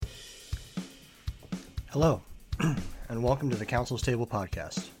Hello, and welcome to the Counsel's Table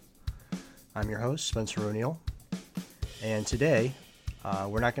podcast. I'm your host, Spencer O'Neill, and today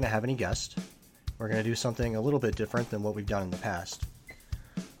we're not going to have any guests. We're going to do something a little bit different than what we've done in the past.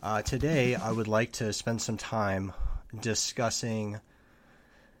 Today, I would like to spend some time discussing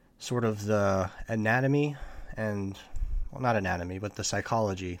sort of the anatomy and, well, not anatomy, but the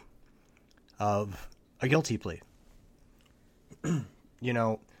psychology of a guilty plea. You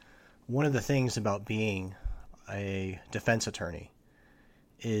know, one of the things about being a defense attorney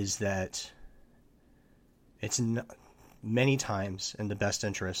is that it's many times in the best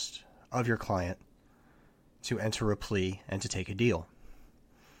interest of your client to enter a plea and to take a deal.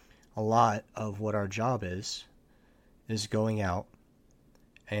 A lot of what our job is going out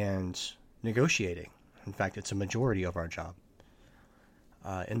and negotiating. In fact, it's a majority of our job.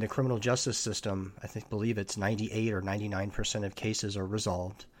 In the criminal justice system, I believe it's 98 or 99% of cases are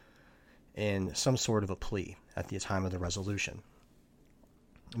resolved in some sort of a plea at the time of the resolution.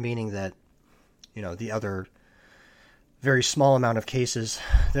 Meaning that, the other very small amount of cases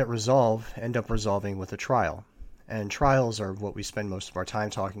that resolve end up resolving with a trial. And trials are what we spend most of our time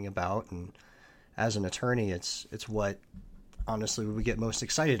talking about, and as an attorney, it's what, honestly, we get most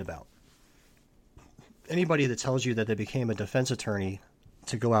excited about. Anybody that tells you that they became a defense attorney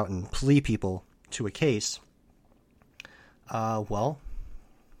to go out and plea people to a case, well,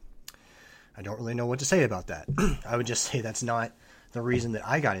 I don't really know what to say about that. I would just say that's not the reason that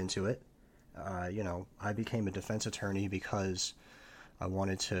I got into it. I became a defense attorney because I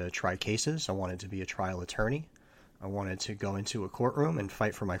wanted to try cases. I wanted to be a trial attorney. I wanted to go into a courtroom and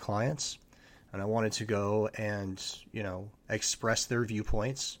fight for my clients. And I wanted to go and, express their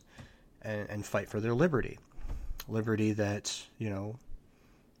viewpoints and fight for their liberty. Liberty that,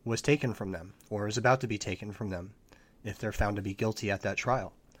 was taken from them or is about to be taken from them if they're found to be guilty at that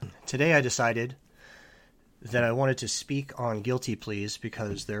trial. Today I decided that I wanted to speak on guilty pleas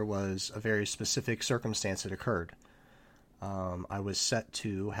because there was a very specific circumstance that occurred. I was set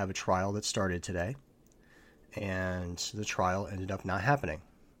to have a trial that started today, and the trial ended up not happening.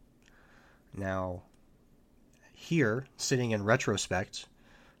 Now, here, sitting in retrospect,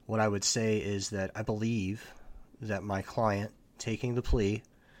 what I would say is that I believe that my client taking the plea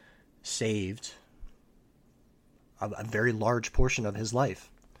saved a very large portion of his life.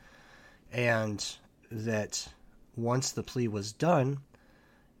 And that once the plea was done,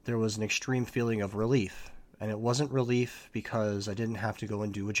 there was an extreme feeling of relief. And it wasn't relief because I didn't have to go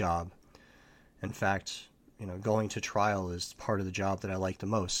and do a job. In fact, going to trial is part of the job that I like the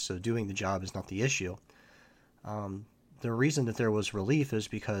most. So doing the job is not the issue. The reason that there was relief is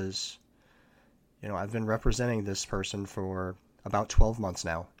because, I've been representing this person for about 12 months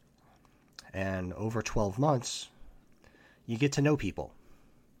now. And over 12 months, you get to know people.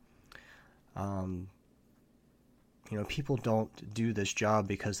 People don't do this job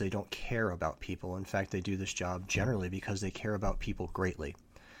because they don't care about people. In fact, they do this job generally because they care about people greatly.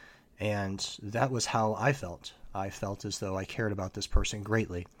 And that was how I felt. I felt as though I cared about this person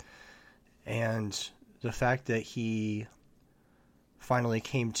greatly. And the fact that he finally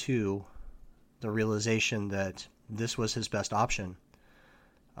came to the realization that this was his best option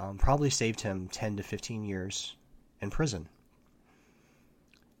probably saved him 10 to 15 years in prison.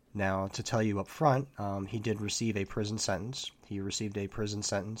 Now, to tell you up front, he did receive a prison sentence. He received a prison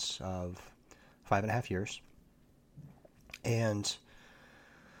sentence of 5.5 years. And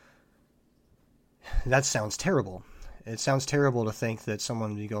that sounds terrible. It sounds terrible to think that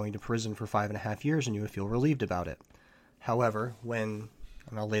someone would be going to prison for 5.5 years and you would feel relieved about it. However, and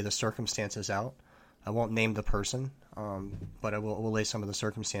I'll lay the circumstances out, I won't name the person, but I will lay some of the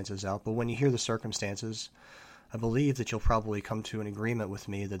circumstances out. But when you hear the circumstances, I believe that you'll probably come to an agreement with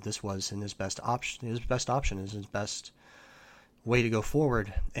me that this was his best option. His best option is his best way to go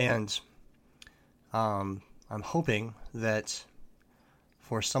forward. And I'm hoping that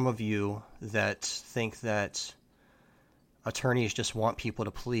for some of you that think that attorneys just want people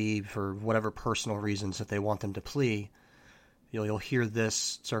to plea for whatever personal reasons that they want them to plea, you'll hear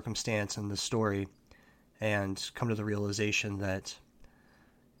this circumstance and this story and come to the realization that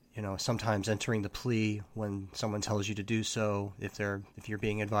sometimes entering the plea when someone tells you to do so, if you're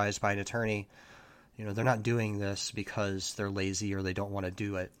being advised by an attorney, they're not doing this because they're lazy or they don't want to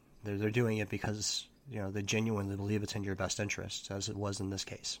do it. They're doing it because, they genuinely believe it's in your best interest, as it was in this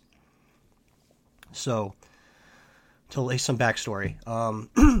case. So, to lay some backstory,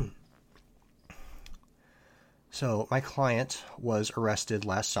 so my client was arrested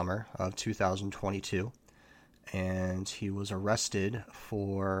last summer of 2022. And he was arrested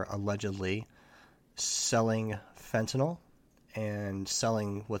for allegedly selling fentanyl and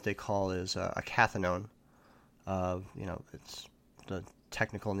selling what they call is a cathinone, It's the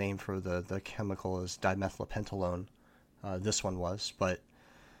technical name for the chemical is dimethylpentylone. This one was, but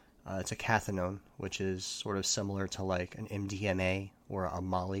it's a cathinone, which is sort of similar to like an MDMA or a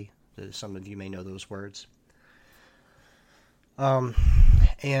Molly. Some of you may know those words. And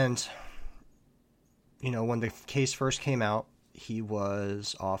when the case first came out, he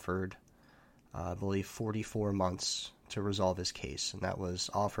was offered, I believe, 44 months to resolve his case. And that was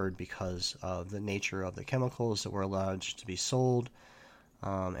offered because of the nature of the chemicals that were allowed to be sold,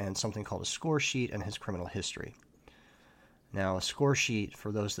 and something called a score sheet and his criminal history. Now, a score sheet,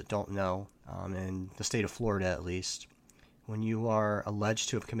 for those that don't know, in the state of Florida at least, when you are alleged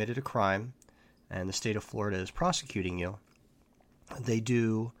to have committed a crime and the state of Florida is prosecuting you, they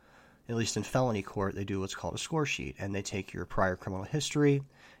do, at least in felony court, they do what's called a score sheet, and they take your prior criminal history,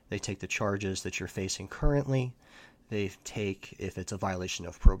 they take the charges that you're facing currently, they take if it's a violation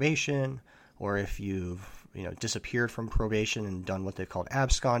of probation, or if you've disappeared from probation and done what they called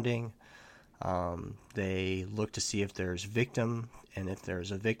absconding. They look to see if there's victim, and if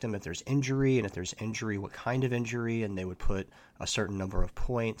there's a victim, if there's injury, and if there's injury, what kind of injury, and they would put a certain number of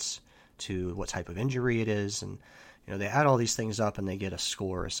points to what type of injury it is, and they add all these things up and they get a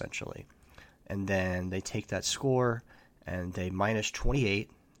score essentially. And then they take that score and they minus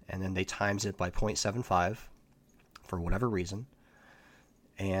 28, and then they times it by 0.75 for whatever reason,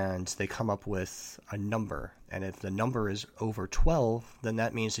 and they come up with a number. And if the number is over 12, then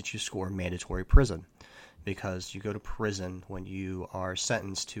that means that you score mandatory prison, because you go to prison when you are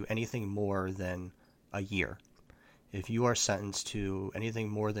sentenced to anything more than a year. If you are sentenced to anything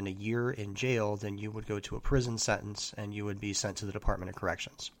more than a year in jail, then you would go to a prison sentence and you would be sent to the Department of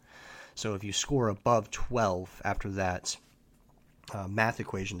Corrections. So if you score above 12 after that math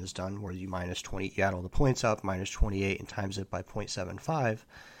equation is done, where you minus 20, you add all the points up, minus 28 and times it by 0.75,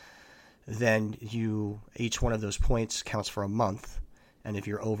 then each one of those points counts for a month. And if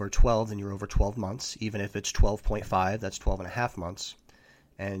you're over 12, then you're over 12 months. Even if it's 12.5, that's 12 and a half months.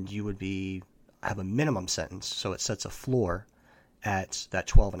 And you would have a minimum sentence, so it sets a floor at that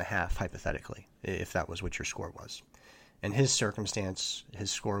 12 and a half, hypothetically, if that was what your score was. In his circumstance, his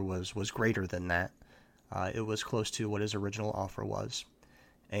score was greater than that. It was close to what his original offer was,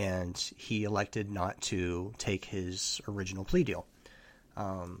 and he elected not to take his original plea deal.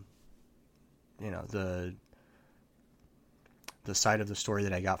 The side of the story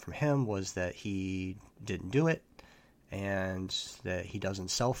that I got from him was that he didn't do it, and that he doesn't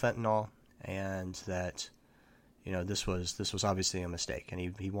sell fentanyl, and that this was obviously a mistake, and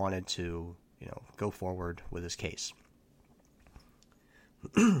he wanted to go forward with his case.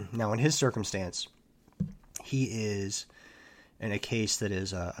 Now, in his circumstance, he is in a case that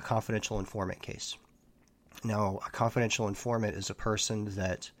is a confidential informant case. Now, a confidential informant is a person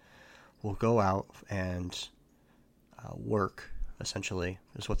that will go out and work, essentially,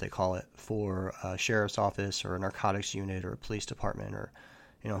 is what they call it, for a sheriff's office or a narcotics unit or a police department, or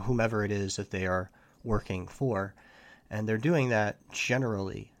whomever it is that they are working for. And they're doing that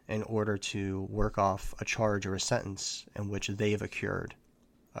generally in order to work off a charge or a sentence in which they've accrued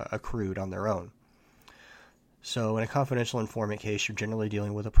on their own. So in a confidential informant case, you're generally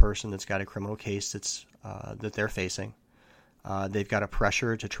dealing with a person that's got a criminal case that they're facing. They've got a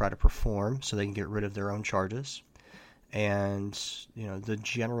pressure to try to perform so they can get rid of their own charges. And the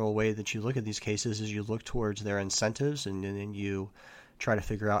general way that you look at these cases is you look towards their incentives, and then you try to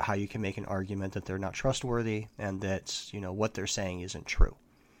figure out how you can make an argument that they're not trustworthy and that what they're saying isn't true.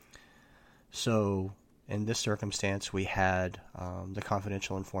 So in this circumstance, we had the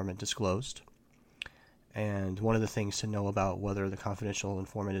confidential informant disclosed. And one of the things to know about whether the confidential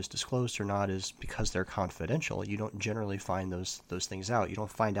informant is disclosed or not is because they're confidential, you don't generally find those things out. You don't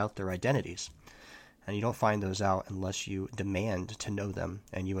find out their identities. And you don't find those out unless you demand to know them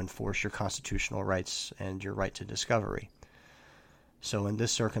and you enforce your constitutional rights and your right to discovery. So in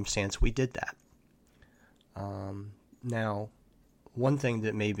this circumstance, we did that. Now, one thing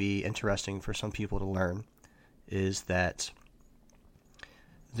that may be interesting for some people to learn is that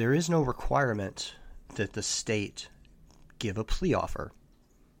there is no requirement that the state give a plea offer.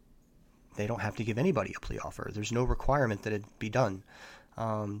 They don't have to give anybody a plea offer. There's no requirement that it be done.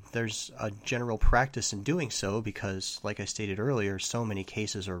 There's a general practice in doing so because, like I stated earlier, so many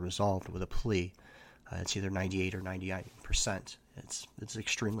cases are resolved with a plea. It's either 98 or 99%. It's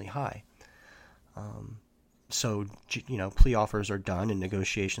extremely high. So plea offers are done and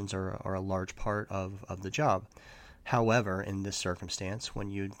negotiations are a large part of the job. However, in this circumstance, when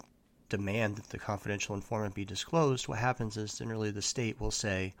you demand that the confidential informant be disclosed, what happens is generally the state will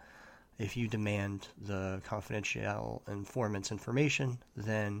say, if you demand the confidential informant's information,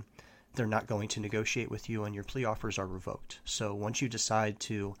 then they're not going to negotiate with you and your plea offers are revoked. So once you decide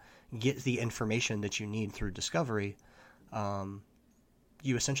to get the information that you need through discovery,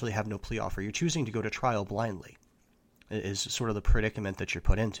 you essentially have no plea offer. You're choosing to go to trial blindly, is sort of the predicament that you're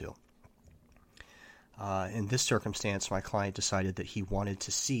put into. In this circumstance, my client decided that he wanted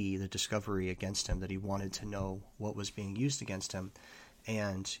to see the discovery against him, that he wanted to know what was being used against him,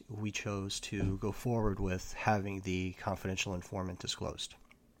 and we chose to go forward with having the confidential informant disclosed.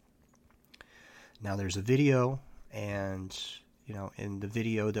 Now there's a video, and in the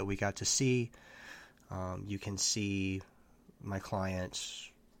video that we got to see, you can see my client,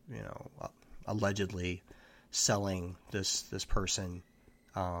 allegedly selling this person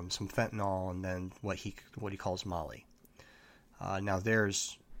some fentanyl and then what he calls Molly. Now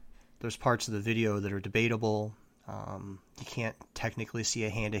there's parts of the video that are debatable. You can't technically see a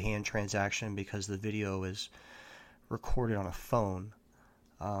hand-to-hand transaction because the video is recorded on a phone.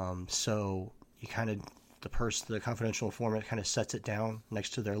 So you the confidential informant kind of sets it down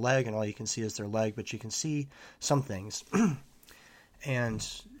next to their leg, and all you can see is their leg, but you can see some things. And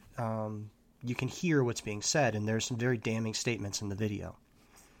you can hear what's being said, and there's some very damning statements in the video.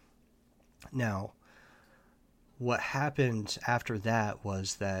 Now, what happened after that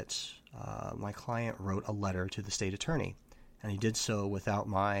was that my client wrote a letter to the state attorney, and he did so without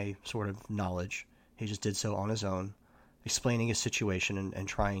my sort of knowledge. He just did so on his own, explaining his situation and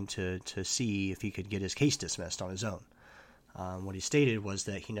trying to see if he could get his case dismissed on his own. What he stated was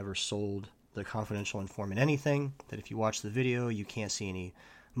that he never sold the confidential informant anything, that if you watch the video, you can't see any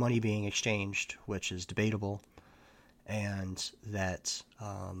money being exchanged, which is debatable, and that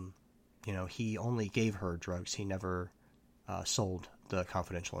he only gave her drugs. He never sold the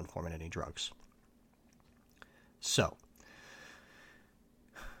confidential informant any drugs. So,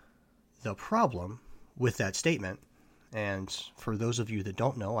 the problem with that statement, and for those of you that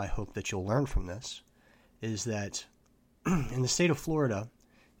don't know, I hope that you'll learn from this, is that in the state of Florida,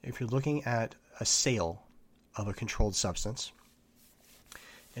 if you're looking at a sale of a controlled substance,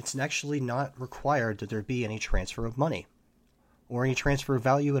 it's actually not required that there be any transfer of money or any transfer of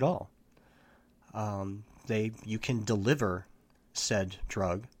value at all. You can deliver said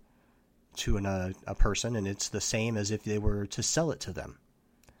drug to a person, and it's the same as if they were to sell it to them.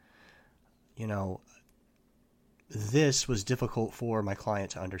 This was difficult for my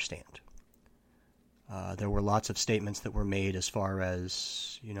client to understand. There were lots of statements that were made as far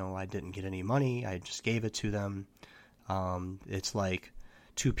as, I didn't get any money, I just gave it to them. It's like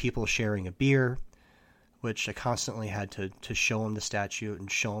two people sharing a beer, which I constantly had to show him the statute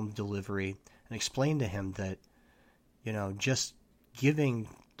and show him the delivery and explain to him that, just giving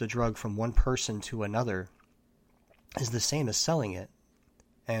the drug from one person to another is the same as selling it.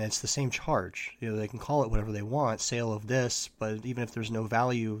 And it's the same charge. They can call it whatever they want, sale of this, but even if there's no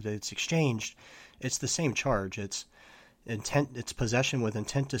value that it's exchanged, it's the same charge. It's possession with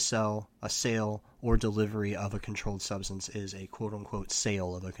intent to sell, a sale or delivery of a controlled substance is a quote-unquote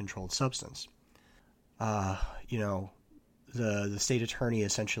sale of a controlled substance. The state attorney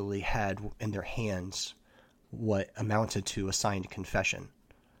essentially had in their hands what amounted to a signed confession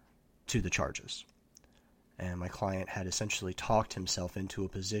to the charges. And my client had essentially talked himself into a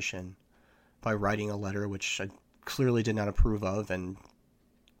position by writing a letter which I clearly did not approve of and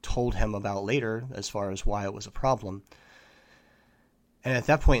told him about later as far as why it was a problem. And at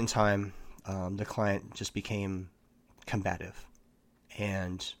that point in time, the client just became combative.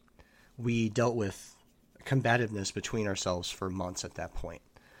 And we dealt with combativeness between ourselves for months at that point.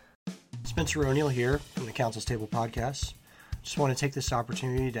 Spencer O'Neill here from the Counsel's Table podcast. Just want to take this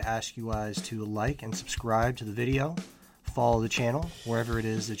opportunity to ask you guys to like and subscribe to the video, follow the channel wherever it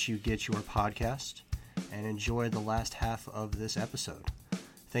is that you get your podcast, and enjoy the last half of this episode.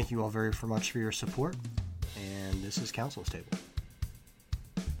 Thank you all very much for your support, and this is Counsel's Table.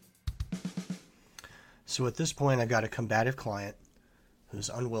 So at this point, I've got a combative client who's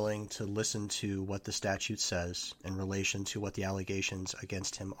unwilling to listen to what the statute says in relation to what the allegations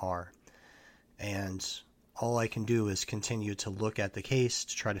against him are. And all I can do is continue to look at the case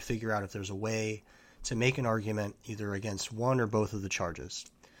to try to figure out if there's a way to make an argument either against one or both of the charges.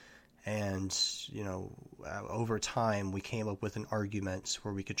 And, over time, we came up with an argument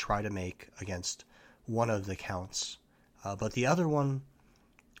where we could try to make against one of the counts. But the other one,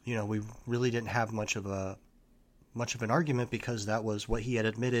 we really didn't have much of an argument because that was what he had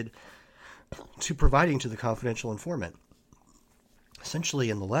admitted to providing to the confidential informant. Essentially,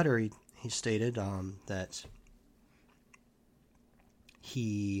 in the letter, he stated that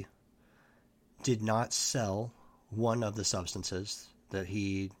he did not sell one of the substances, that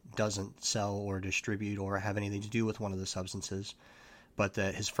he doesn't sell or distribute or have anything to do with one of the substances, but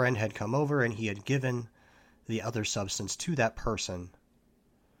that his friend had come over and he had given the other substance to that person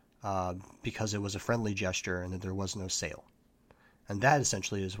because it was a friendly gesture and that there was no sale. And that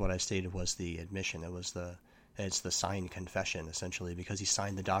essentially is what I stated was the admission. It's the signed confession, essentially, because he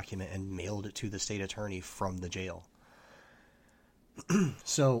signed the document and mailed it to the state attorney from the jail.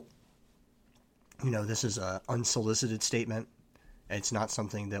 So, this is an unsolicited statement. It's not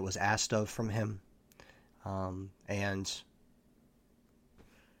something that was asked of from him. And,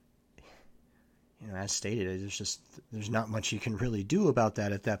 as stated, there's not much you can really do about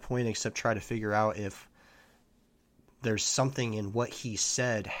that at that point except try to figure out if there's something in what he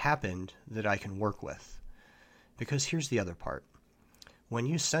said happened that I can work with. Because here's the other part. When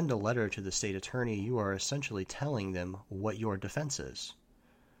you send a letter to the state attorney, you are essentially telling them what your defense is.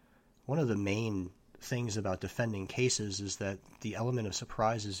 One of the main things about defending cases is that the element of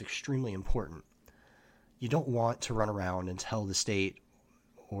surprise is extremely important. You don't want to run around and tell the state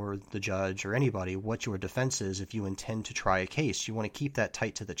or the judge or anybody what your defense is if you intend to try a case. You want to keep that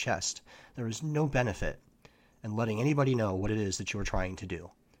tight to the chest. There is no benefit in letting anybody know what it is that you're trying to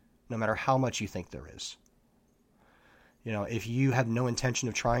do, no matter how much you think there is. If you have no intention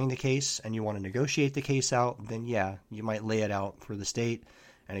of trying the case and you want to negotiate the case out, then yeah, you might lay it out for the state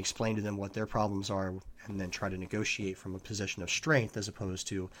and explain to them what their problems are and then try to negotiate from a position of strength as opposed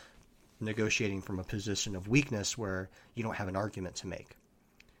to negotiating from a position of weakness where you don't have an argument to make.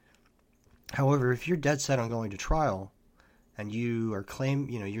 However, if you're dead set on going to trial and you are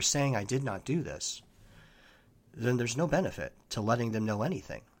you're saying I did not do this, then there's no benefit to letting them know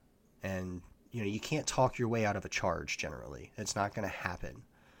anything. And you can't talk your way out of a charge generally. It's not going to happen.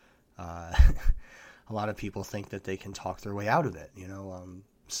 A lot of people think that they can talk their way out of it.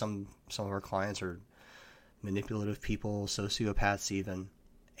 Some of our clients are manipulative people, sociopaths even,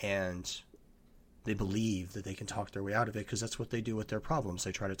 and they believe that they can talk their way out of it because that's what they do with their problems.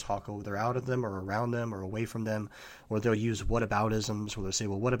 They try to talk either out of them or around them or away from them, or they'll use whataboutisms where they'll say,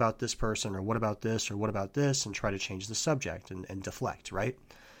 well, what about this person, or what about this, or what about this, and try to change the subject and deflect, right?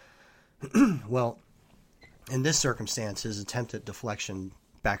 Well, in this circumstance, his attempt at deflection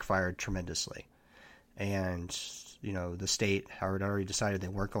backfired tremendously. And, the state had already decided they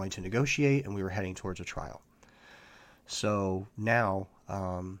weren't going to negotiate, and we were heading towards a trial. So now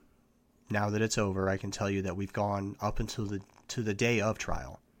that it's over, I can tell you that we've gone up until the day of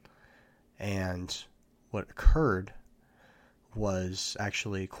trial. And what occurred was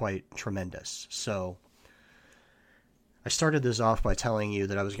actually quite tremendous. So I started this off by telling you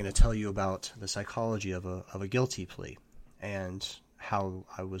that I was going to tell you about the psychology of a guilty plea and how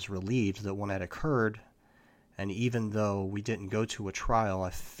I was relieved that one had occurred. And even though we didn't go to a trial,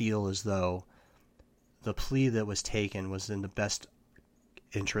 I feel as though the plea that was taken was in the best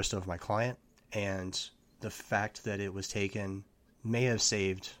interest of my client. And the fact that it was taken may have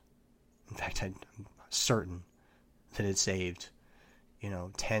saved, in fact, I'm certain that it saved,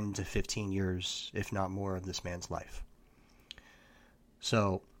 10 to 15 years, if not more, of this man's life.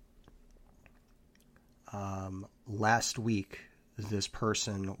 So, last week, this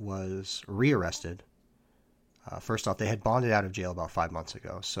person was rearrested. First off, they had bonded out of jail about 5 months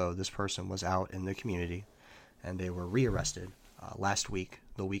ago, so this person was out in the community, and they were rearrested last week,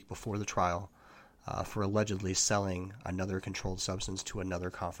 the week before the trial, for allegedly selling another controlled substance to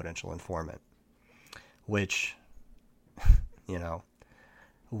another confidential informant. Which,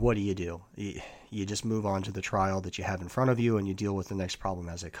 what do? You just move on to the trial that you have in front of you and you deal with the next problem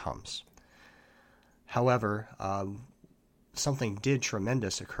as it comes. However, something did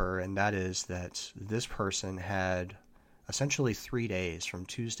tremendous occur, and that is that this person had essentially 3 days from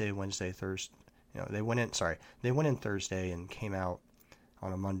Tuesday, Wednesday, Thursday. They went in Thursday and came out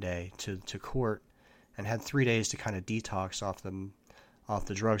on a Monday to court and had 3 days to kind of detox off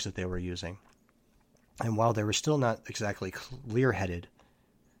the drugs that they were using. And while they were still not exactly clear-headed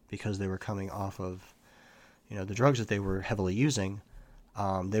because they were coming off of, the drugs that they were heavily using,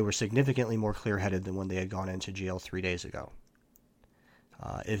 they were significantly more clear-headed than when they had gone into jail 3 days ago.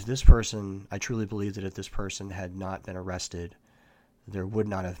 I truly believe that if this person had not been arrested, there would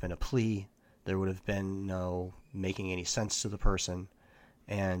not have been a plea, there would have been no making any sense to the person,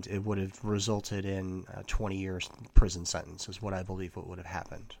 and it would have resulted in a 20 years prison sentence is what I believe would have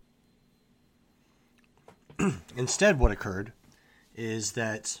happened. Instead, what occurred is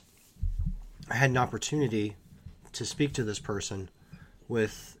that I had an opportunity to speak to this person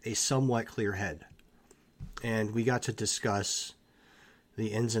with a somewhat clear head. And we got to discuss the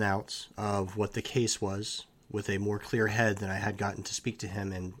ins and outs of what the case was with a more clear head than I had gotten to speak to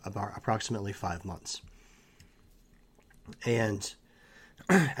him in about approximately 5 months. And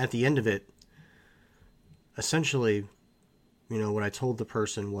at the end of it, essentially, what I told the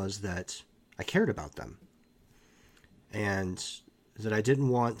person was that I cared about them, and that I didn't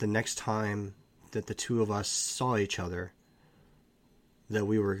want the next time that the two of us saw each other that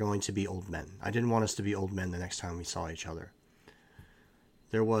we were going to be old men. I didn't want us to be old men the next time we saw each other.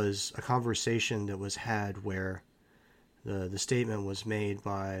 There was a conversation that was had where the statement was made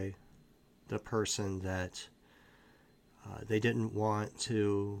by the person that they didn't want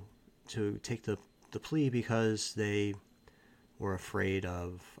to take the plea because they were afraid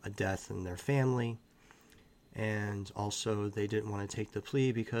of a death in their family, and also they didn't want to take the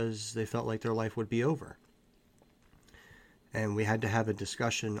plea because they felt like their life would be over. And we had to have a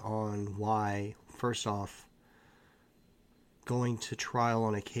discussion on why, first off, going to trial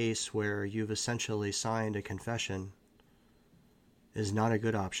on a case where you've essentially signed a confession is not a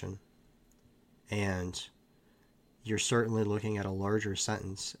good option, and you're certainly looking at a larger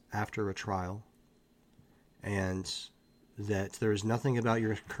sentence after a trial, and that there is nothing about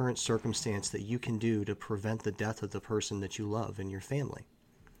your current circumstance that you can do to prevent the death of the person that you love in your family.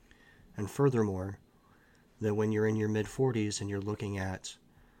 And furthermore, that when you're in your mid-40s and you're looking at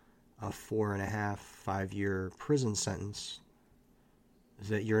a 4.5, 5-year prison sentence,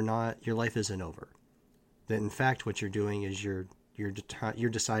 that your life isn't over. That in fact what you're doing is you're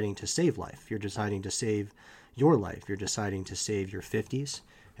deciding to save life. You're deciding to save your life. You're deciding to save your 50s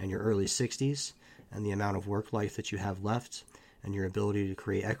and your early 60s and the amount of work life that you have left and your ability to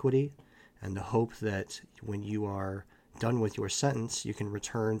create equity, and the hope that when you are done with your sentence, you can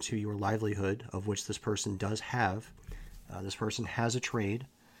return to your livelihood, of which this person does have. This person has a trade,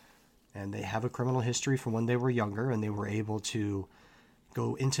 and they have a criminal history from when they were younger, and they were able to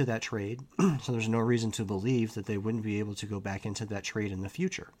go into that trade, so there's no reason to believe that they wouldn't be able to go back into that trade in the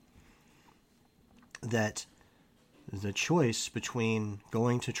future. That the choice between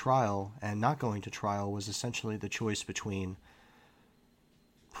going to trial and not going to trial was essentially the choice between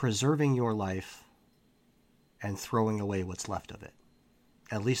preserving your life and throwing away what's left of it,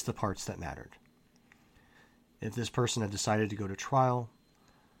 at least the parts that mattered. If this person had decided to go to trial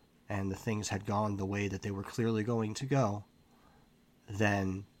and the things had gone the way that they were clearly going to go,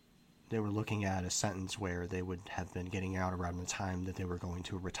 then they were looking at a sentence where they would have been getting out around the time that they were going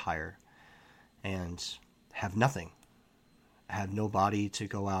to retire and have nothing, have no body to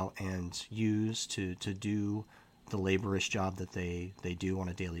go out and use to do the laborious job that they do on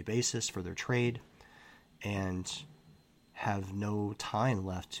a daily basis for their trade, and have no time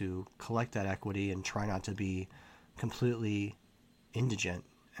left to collect that equity and try not to be completely indigent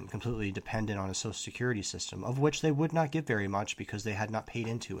and completely dependent on a Social Security system, of which they would not get very much because they had not paid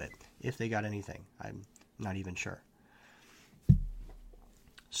into it, if they got anything. I'm not even sure.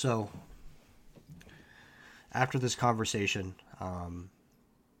 So, after this conversation,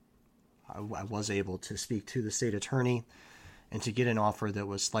 I was able to speak to the state attorney and to get an offer that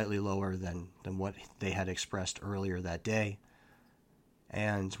was slightly lower than what they had expressed earlier that day,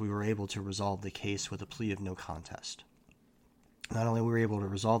 and we were able to resolve the case with a plea of no contest. Not only were we able to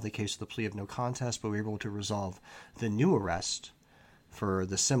resolve the case with a plea of no contest, but we were able to resolve the new arrest for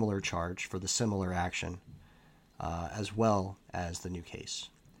the similar charge, for the similar action, as well as the new case.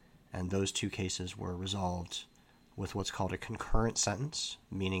 And those two cases were resolved with what's called a concurrent sentence,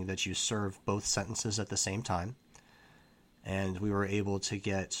 meaning that you serve both sentences at the same time. And we were able to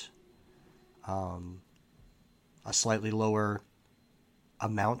get a slightly lower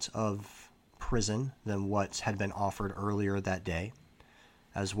amount of prison than what had been offered earlier that day,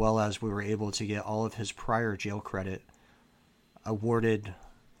 as well as we were able to get all of his prior jail credit awarded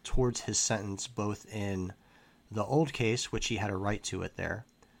towards his sentence, both in the old case, which he had a right to it there,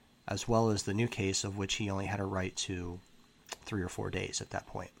 as well as the new case, of which he only had a right to 3 or 4 days at that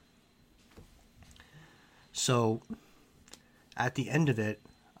point. So, at the end of it,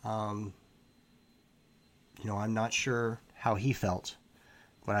 I'm not sure how he felt,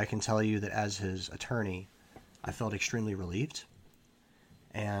 but I can tell you that as his attorney, I felt extremely relieved,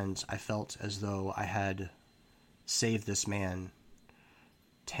 and I felt as though I had saved this man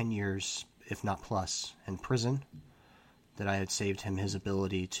 10 years, if not plus, in prison, that I had saved him his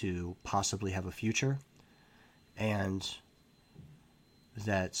ability to possibly have a future, and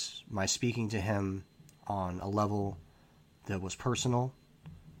that my speaking to him on a level that was personal,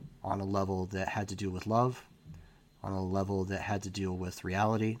 on a level that had to do with love, on a level that had to deal with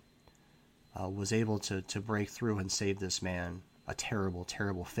reality, was able to break through and save this man a terrible,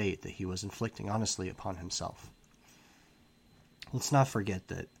 terrible fate that he was inflicting honestly upon himself. Let's not forget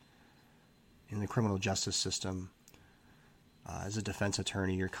that in the criminal justice system, as a defense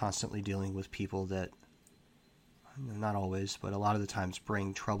attorney, you're constantly dealing with people that, not always, but a lot of the times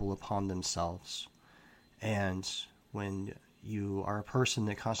bring trouble upon themselves. And when you are a person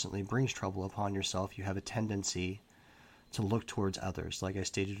that constantly brings trouble upon yourself, you have a tendency to look towards others, like I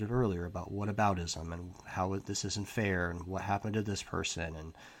stated earlier about whataboutism and how this isn't fair and what happened to this person,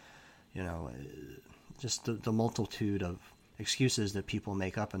 and just the multitude of excuses that people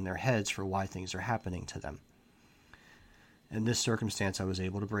make up in their heads for why things are happening to them. In this circumstance, I was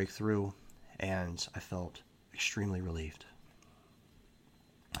able to break through, and I felt extremely relieved.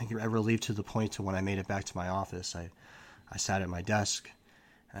 I relieved to the point to when I made it back to my office, I sat at my desk,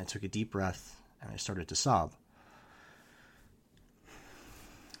 and I took a deep breath, and I started to sob.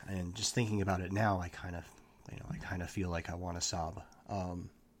 And just thinking about it now, I kind of feel like I want to sob.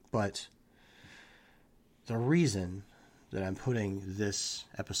 But the reason that I'm putting this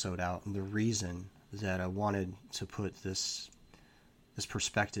episode out, and the reason that I wanted to put this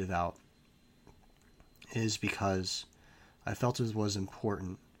perspective out, is because I felt it was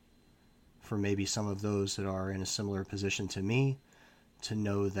important for maybe some of those that are in a similar position to me to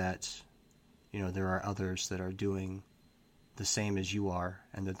know that, there are others that are doing the same as you are,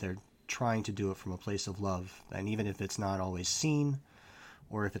 and that they're trying to do it from a place of love. And even if it's not always seen,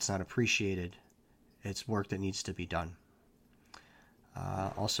 or if it's not appreciated, it's work that needs to be done.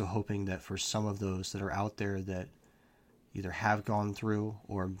 Also hoping that for some of those that are out there that either have gone through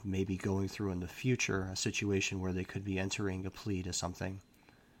or maybe going through in the future a situation where they could be entering a plea to something,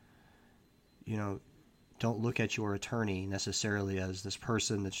 don't look at your attorney necessarily as this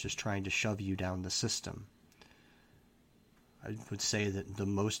person that's just trying to shove you down the system. I would say that the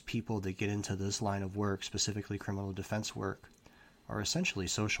most people that get into this line of work, specifically criminal defense work, are essentially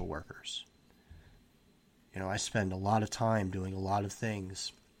social workers. I spend a lot of time doing a lot of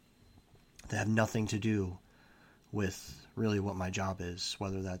things that have nothing to do with really what my job is,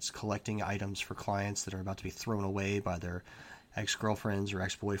 whether that's collecting items for clients that are about to be thrown away by their ex-girlfriends or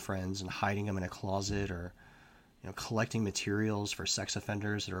ex-boyfriends and hiding them in a closet, or collecting materials for sex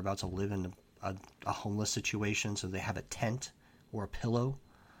offenders that are about to live in a homeless situation so they have a tent or a pillow.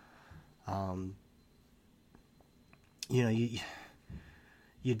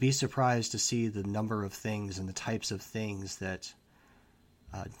 You'd be surprised to see the number of things and the types of things that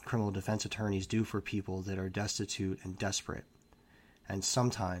criminal defense attorneys do for people that are destitute and desperate. And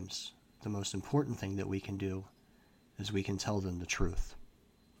sometimes the most important thing that we can do is we can tell them the truth.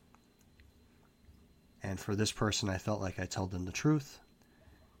 And for this person, I felt like I told them the truth,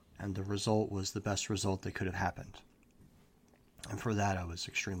 and the result was the best result that could have happened. And for that, I was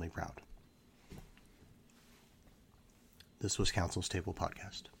extremely proud. This was Counsel's Table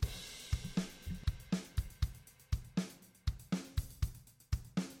Podcast.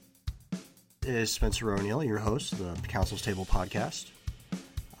 It is Spencer O'Neill, your host of the Counsel's Table Podcast.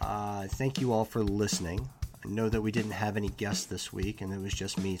 Thank you all for listening. I know that we didn't have any guests this week, and it was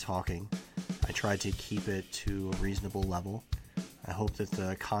just me talking. I tried to keep it to a reasonable level. I hope that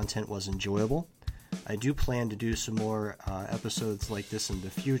the content was enjoyable. I do plan to do some more episodes like this in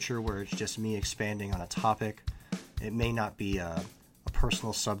the future where it's just me expanding on a topic. It may not be a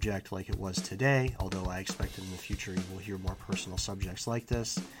personal subject like it was today, although I expect in the future you will hear more personal subjects like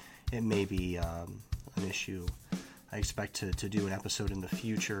this. It may be an issue. I expect to do an episode in the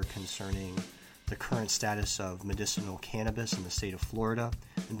future concerning the current status of medicinal cannabis in the state of Florida,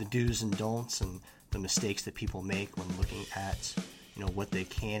 and the do's and don'ts and the mistakes that people make when looking at what they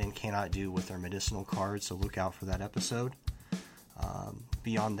can and cannot do with their medicinal cards. So look out for that episode.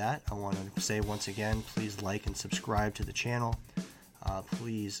 Beyond that, I want to say once again, please like and subscribe to the channel.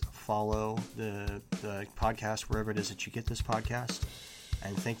 Please follow the podcast wherever it is that you get this podcast.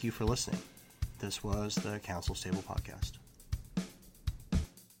 And thank you for listening. This was the Counsel's Table Podcast.